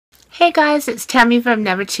Hey guys, it's Tammy from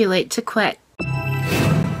Never Too Late to Quit.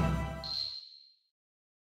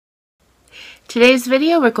 Today's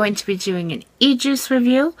video we're going to be doing an e-juice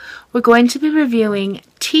review. We're going to be reviewing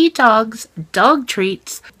T Daawg's Dog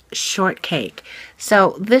Treats Shortcake.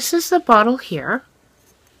 So this is the bottle here.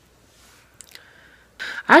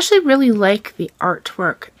 I actually really like the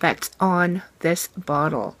artwork that's on this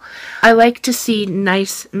bottle. I like to see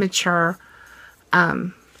nice, mature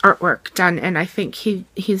artwork done, and I think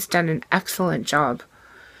he's done an excellent job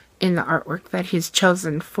in the artwork that he's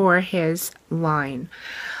chosen for his line.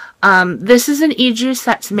 This is an e-juice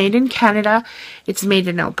that's made in Canada. It's made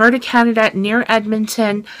in Alberta, Canada, near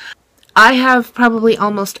Edmonton. I have probably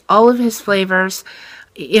almost all of his flavors.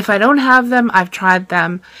 If I don't have them, I've tried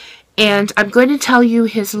them. And I'm going to tell you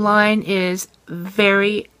his line is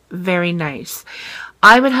very, very nice.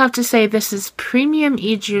 I would have to say this is premium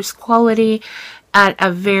e-juice quality at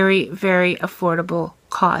a very, very affordable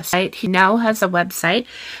cost. Right? He now has a website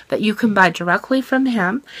that you can buy directly from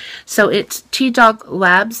him. So it's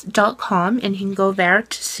tdaawglabs.com, and you can go there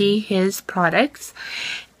to see his products.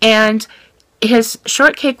 And his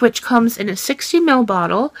shortcake, which comes in a 60 ml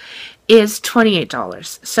bottle, is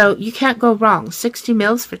 $28. So you can't go wrong. 60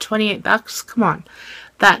 mils for 28 bucks. Come on.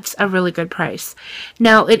 That's a really good price.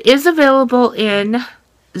 Now, it is available in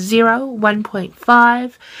 0,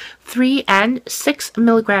 1.5, 3, and 6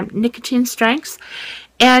 milligram nicotine strengths.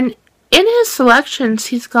 And in his selections,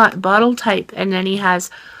 he's got bottle type, and then he has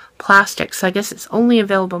plastic. So I guess it's only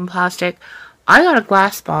available in plastic. I got a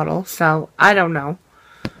glass bottle, so I don't know.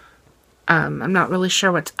 I'm not really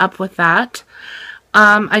sure what's up with that.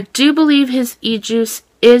 I do believe his e-juice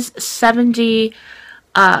is 70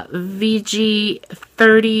 VG,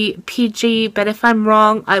 30 PG, but if I'm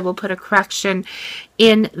wrong, I will put a correction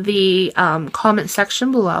in the comment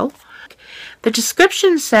section below. The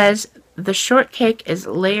description says the shortcake is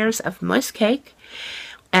layers of moist cake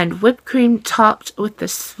and whipped cream topped with the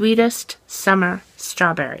sweetest summer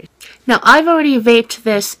strawberries. Now, I've already vaped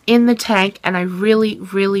this in the tank, and I really,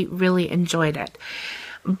 really, really enjoyed it.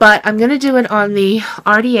 But I'm going to do it on the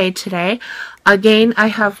RDA today. Again, I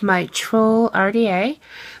have my Troll RDA.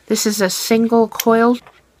 This is a single coil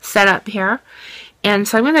setup here. And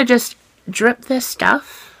so I'm going to just drip this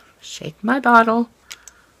stuff, shake my bottle.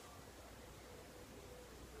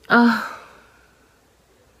 I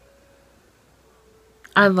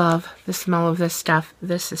love the smell of this stuff.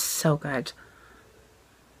 This is so good.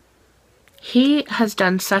 He has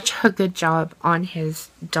done such a good job on his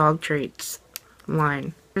dog treats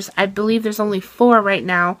line. I believe there's only 4 right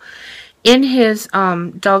now in his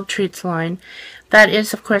dog treats line. That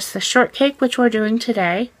is, of course, the shortcake, which we're doing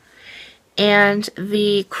today, and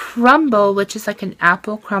the crumble, which is like an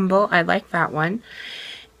apple crumble. I like that one.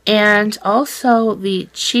 And also the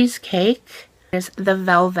cheesecake is the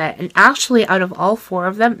velvet. And actually, out of all 4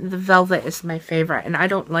 of them, the velvet is my favorite. And I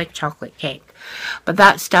don't like chocolate cake, but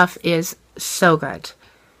that stuff is so good.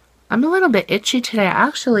 I'm a little bit itchy today. I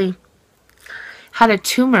actually had a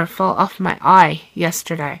tumor fall off my eye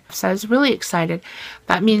yesterday, so I was really excited.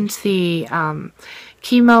 That means the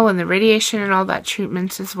chemo and the radiation and all that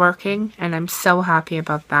treatments is working, and I'm so happy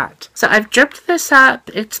about that. So I've dripped this up.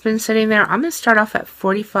 It's been sitting there. I'm going to start off at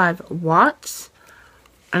 45 watts,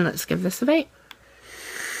 and let's give this a vape.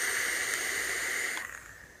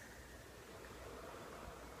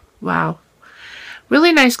 Wow.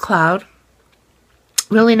 Really nice cloud.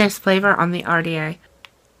 Really nice flavor on the RDA.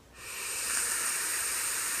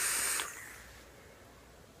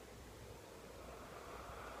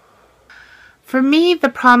 For me, the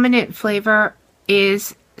prominent flavor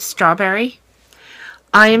is strawberry.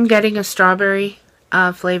 I am getting a strawberry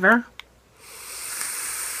flavor.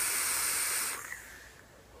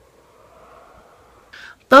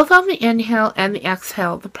 Both on the inhale and the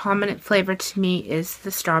exhale, the prominent flavor to me is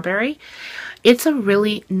the strawberry. It's a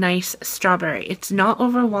really nice strawberry. It's not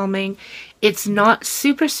overwhelming. It's not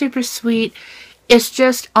super, super sweet. It's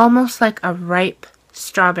just almost like a ripe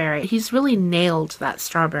strawberry. He's really nailed that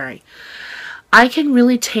strawberry. I can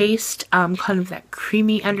really taste kind of that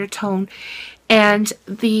creamy undertone, and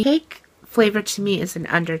the cake flavor to me is an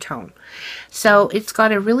undertone. So it's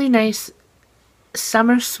got a really nice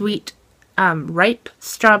summer sweet ripe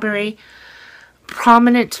strawberry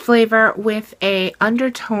prominent flavor with a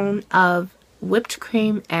undertone of whipped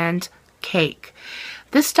cream and cake.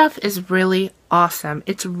 This stuff is really awesome.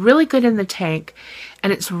 It's really good in the tank,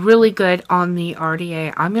 and it's really good on the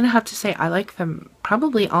RDA. I'm going to have to say I like them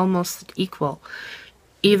probably almost equal,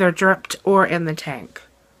 either dripped or in the tank.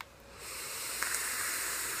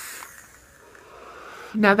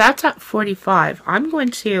 Now that's at 45. I'm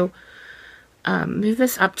going to move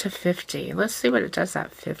this up to 50. Let's see what it does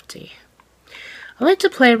at 50. I like to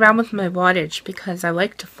play around with my wattage because I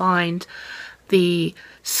like to find the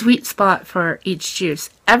sweet spot for each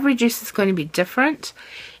juice. Every juice is going to be different,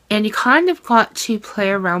 and you kind of got to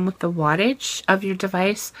play around with the wattage of your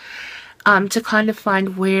device to kind of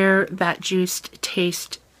find where that juice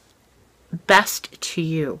tastes best to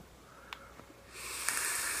you.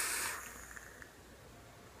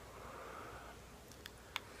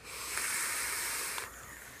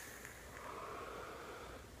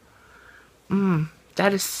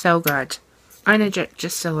 That is so good. I'm going to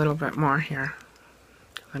just a little bit more here.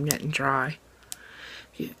 I'm getting dry.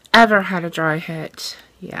 If you've ever had a dry hit,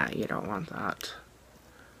 yeah, you don't want that.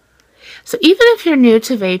 So even if you're new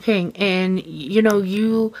to vaping and, you know,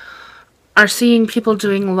 you are seeing people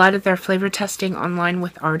doing a lot of their flavor testing online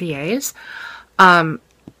with RDAs, I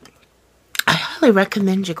highly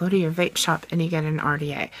recommend you go to your vape shop and you get an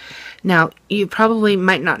RDA. Now, you probably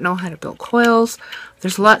might not know how to build coils.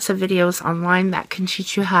 There's lots of videos online that can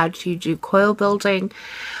teach you how to do coil building.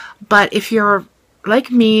 But if you're like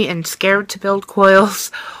me and scared to build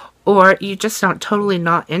coils, or you just totally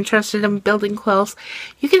not interested in building coils,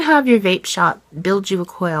 you can have your vape shop build you a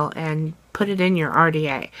coil and put it in your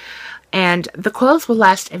RDA. And the coils will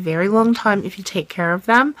last a very long time if you take care of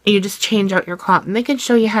them. You just change out your cotton. They can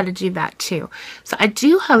show you how to do that too. So I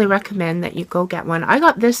do highly recommend that you go get one. I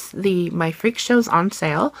got my Freak Shows on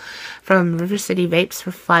sale from River City Vapes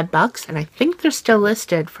for $5, and I think they're still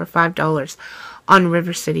listed for $5 on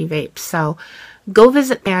River City Vapes. So go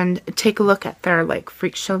visit and take a look at their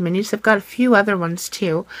Freak Show minis. They've got a few other ones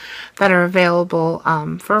too that are available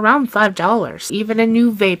for around $5. Even a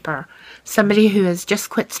new vapor, somebody who has just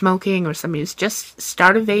quit smoking or somebody who's just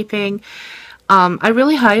started vaping, I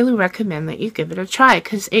really highly recommend that you give it a try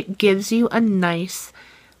because it gives you a nice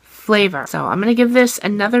flavor. So I'm going to give this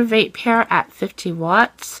another vape here at 50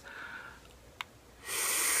 watts.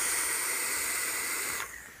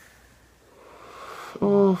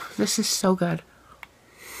 Oh, this is so good.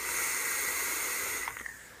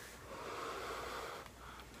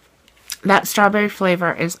 That strawberry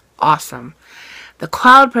flavor is awesome. The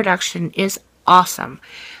cloud production is awesome.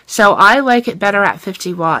 So I like it better at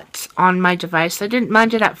 50 watts on my device. I didn't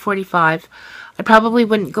mind it at 45. I probably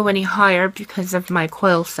wouldn't go any higher because of my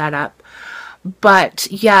coil setup. But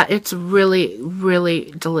yeah, it's really,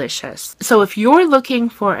 really delicious. So if you're looking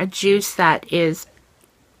for a juice that is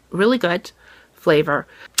really good flavor,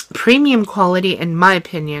 premium quality in my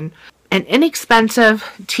opinion, and inexpensive,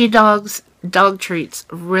 T Daawg's dog treats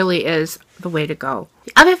really is the way to go.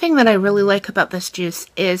 The other thing that I really like about this juice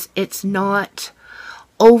is it's not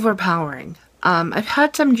overpowering. I've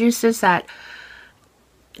had some juices that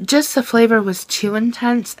just the flavor was too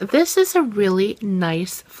intense. This is a really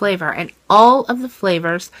nice flavor, and all of the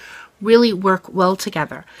flavors really work well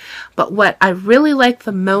together. But what I really like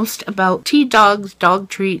the most about T Daawg's dog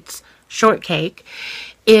treats Shortcake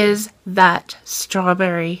is that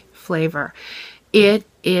strawberry flavor. It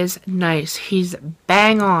is nice. He's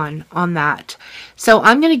bang on that. So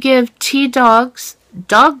I'm going to give T Daawg's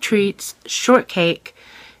dog treats Shortcake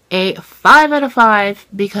a 5 out of 5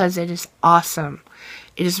 because it is awesome.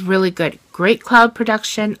 It is really good. Great cloud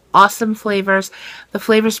production, awesome flavors. The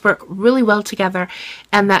flavors work really well together,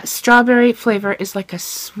 and that strawberry flavor is like a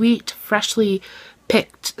sweet, freshly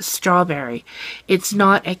picked strawberry. It's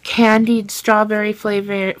not a candied strawberry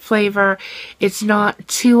flavor. It's not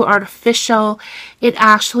too artificial. It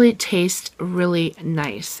actually tastes really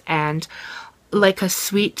nice and like a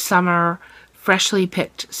sweet summer freshly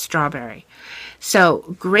picked strawberry.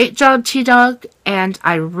 So great job, T Daawg, and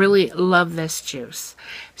I really love this juice.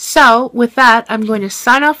 So with that, I'm going to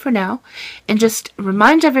sign off for now and just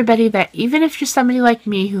remind everybody that even if you're somebody like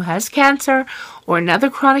me who has cancer or another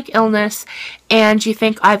chronic illness and you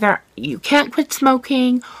think either you can't quit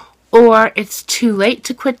smoking or it's too late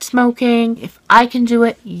to quit smoking, if I can do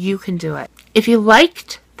it, you can do it. If you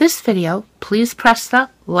liked this video, please press the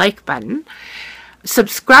like button.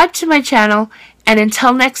 Subscribe to my channel, and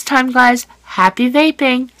until next time, guys, happy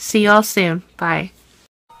vaping. See y'all soon. Bye.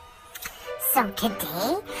 So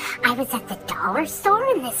today, I was at the dollar store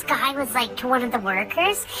and this guy was like to one of the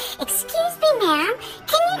workers, "Excuse me, ma'am,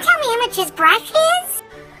 can you tell me how much his brush is?"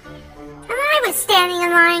 And I was standing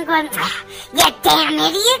in line going, "You damn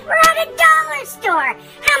idiot, we're at a dollar store.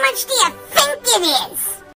 How much do you think it is?"